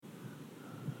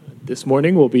This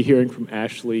morning, we'll be hearing from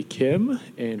Ashley Kim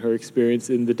and her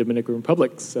experience in the Dominican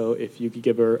Republic. So if you could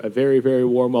give her a very, very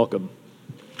warm welcome.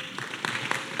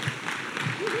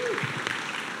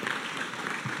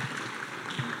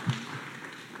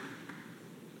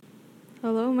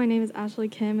 Hello, my name is Ashley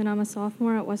Kim, and I'm a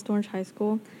sophomore at West Orange High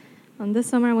School. This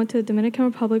summer, I went to the Dominican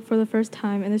Republic for the first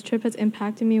time, and this trip has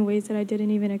impacted me in ways that I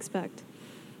didn't even expect.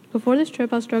 Before this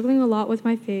trip, I was struggling a lot with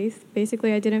my faith.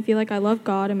 Basically, I didn't feel like I loved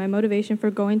God, and my motivation for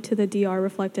going to the DR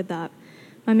reflected that.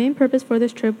 My main purpose for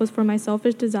this trip was for my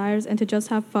selfish desires and to just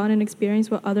have fun and experience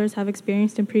what others have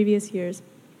experienced in previous years.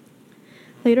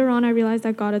 Later on, I realized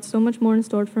that God had so much more in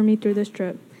store for me through this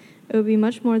trip. It would be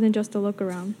much more than just a look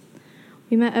around.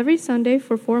 We met every Sunday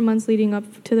for 4 months leading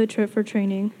up to the trip for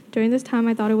training. During this time,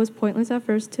 I thought it was pointless at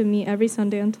first to meet every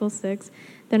Sunday until 6.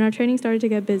 Then our training started to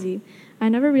get busy. I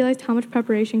never realized how much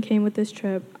preparation came with this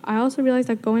trip. I also realized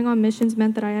that going on missions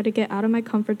meant that I had to get out of my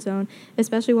comfort zone,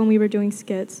 especially when we were doing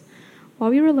skits. While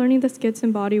we were learning the skits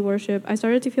and body worship, I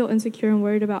started to feel insecure and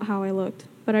worried about how I looked.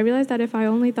 But I realized that if I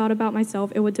only thought about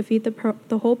myself, it would defeat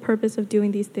the whole purpose of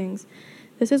doing these things.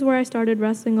 This is where I started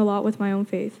wrestling a lot with my own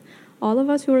faith. All of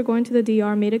us who were going to the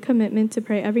DR made a commitment to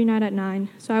pray every night at 9,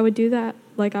 so I would do that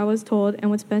like I was told and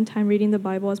would spend time reading the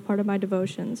Bible as part of my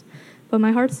devotions. But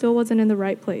my heart still wasn't in the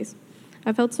right place.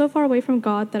 I felt so far away from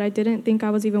God that I didn't think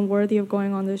I was even worthy of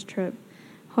going on this trip.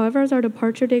 However, as our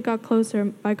departure date got closer,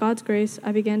 by God's grace,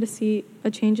 I began to see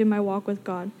a change in my walk with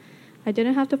God. I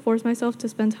didn't have to force myself to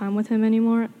spend time with Him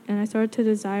anymore, and I started to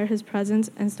desire His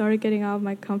presence and started getting out of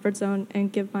my comfort zone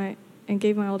and gave my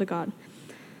all to God.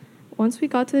 Once we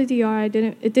got to the DR,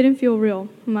 it didn't feel real.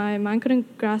 My mind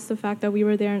couldn't grasp the fact that we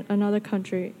were there in another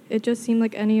country. It just seemed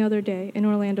like any other day in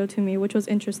Orlando to me, which was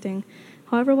interesting.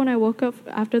 However, when I woke up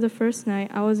after the first night,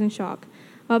 I was in shock.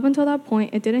 Up until that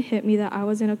point, it didn't hit me that I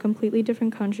was in a completely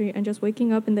different country, and just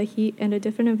waking up in the heat and a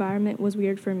different environment was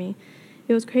weird for me.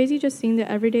 It was crazy just seeing the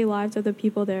everyday lives of the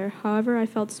people there. However, I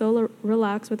felt so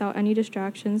relaxed without any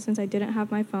distractions since I didn't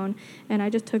have my phone, and I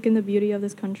just took in the beauty of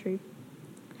this country.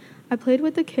 I played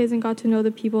with the kids and got to know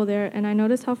the people there, and I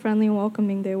noticed how friendly and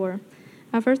welcoming they were.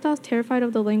 At first, I was terrified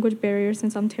of the language barrier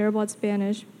since I'm terrible at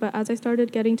Spanish, but as I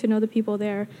started getting to know the people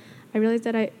there, I realized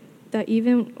that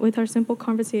even with our simple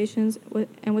conversations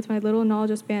and with my little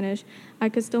knowledge of Spanish, I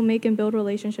could still make and build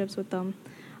relationships with them.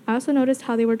 I also noticed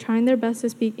how they were trying their best to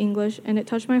speak English, and it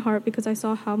touched my heart because I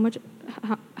saw how much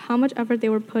effort they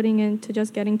were putting into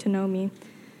just getting to know me.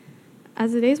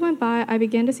 As the days went by, I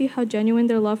began to see how genuine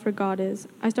their love for God is.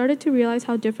 I started to realize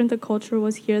how different the culture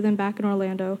was here than back in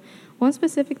Orlando. One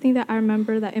specific thing that I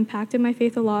remember that impacted my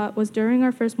faith a lot was during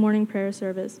our first morning prayer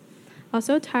service. I was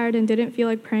so tired and didn't feel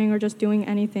like praying or just doing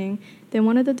anything. Then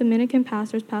one of the Dominican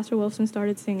pastors, Pastor Wilson,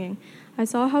 started singing. I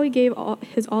saw how he gave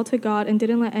his all to God and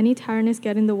didn't let any tiredness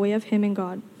get in the way of him and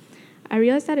God. I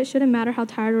realized that it shouldn't matter how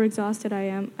tired or exhausted I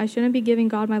am. I shouldn't be giving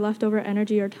God my leftover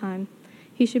energy or time.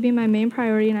 He should be my main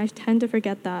priority, and I tend to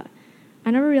forget that. I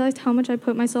never realized how much I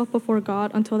put myself before God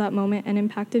until that moment, and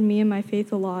impacted me and my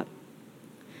faith a lot.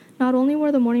 Not only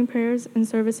were the morning prayers and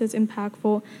services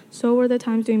impactful, so were the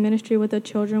times doing ministry with the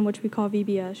children, which we call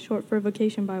VBS, short for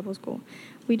Vacation Bible School.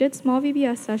 We did small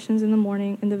VBS sessions in the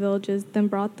morning in the villages, then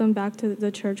brought them back to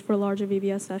the church for larger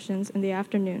VBS sessions in the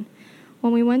afternoon.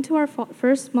 When we went to our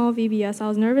first small VBS, I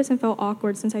was nervous and felt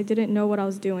awkward since I didn't know what I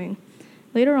was doing.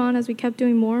 Later on, as we kept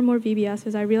doing more and more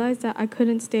VBSs, I realized that I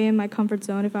couldn't stay in my comfort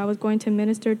zone if I was going to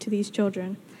minister to these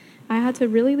children. I had to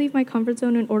really leave my comfort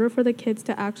zone in order for the kids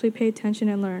to actually pay attention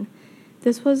and learn.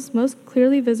 This was most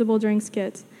clearly visible during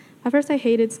skits. At first, I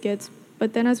hated skits,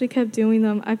 but then as we kept doing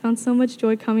them, I found so much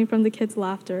joy coming from the kids'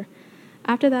 laughter.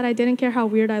 After that, I didn't care how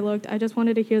weird I looked. I just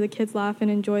wanted to hear the kids laugh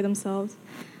and enjoy themselves.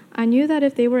 I knew that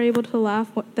if they were able to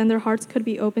laugh, then their hearts could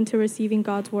be open to receiving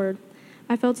God's word.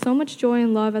 I felt so much joy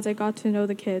and love as I got to know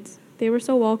the kids. They were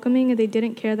so welcoming, and they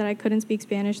didn't care that I couldn't speak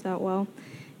Spanish that well.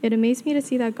 It amazed me to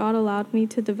see that God allowed me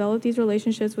to develop these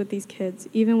relationships with these kids,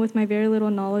 even with my very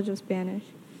little knowledge of Spanish.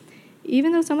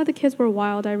 Even though some of the kids were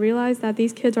wild, I realized that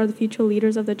these kids are the future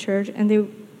leaders of the church, and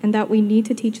that we need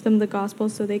to teach them the gospel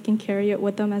so they can carry it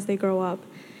with them as they grow up.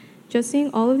 Just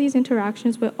seeing all of these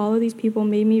interactions with all of these people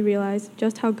made me realize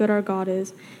just how good our God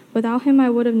is. Without Him, I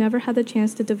would have never had the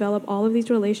chance to develop all of these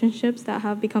relationships that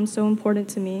have become so important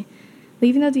to me.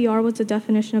 Leaving the DR was the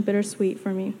definition of bittersweet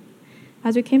for me.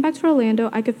 As we came back to Orlando,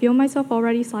 I could feel myself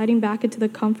already sliding back into the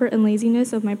comfort and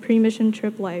laziness of my pre-mission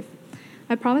trip life.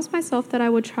 I promised myself that I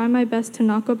would try my best to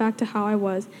not go back to how I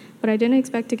was, but I didn't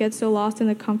expect to get so lost in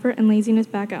the comfort and laziness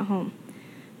back at home.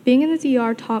 Being in the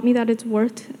DR taught me that it's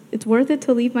worth it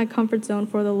to leave my comfort zone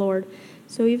for the Lord.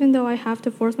 So even though I have to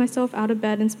force myself out of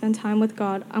bed and spend time with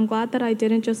God, I'm glad that I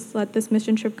didn't just let this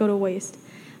mission trip go to waste.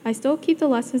 I still keep the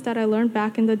lessons that I learned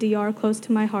back in the DR close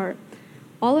to my heart.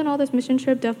 All in all, this mission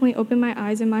trip definitely opened my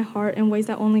eyes and my heart in ways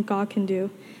that only God can do.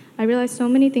 I realized so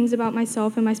many things about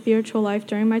myself and my spiritual life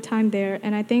during my time there,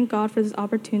 and I thank God for this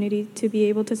opportunity to be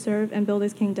able to serve and build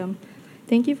His kingdom.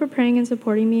 Thank you for praying and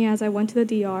supporting me as I went to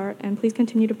the DR, and please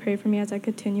continue to pray for me as I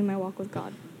continue my walk with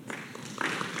God.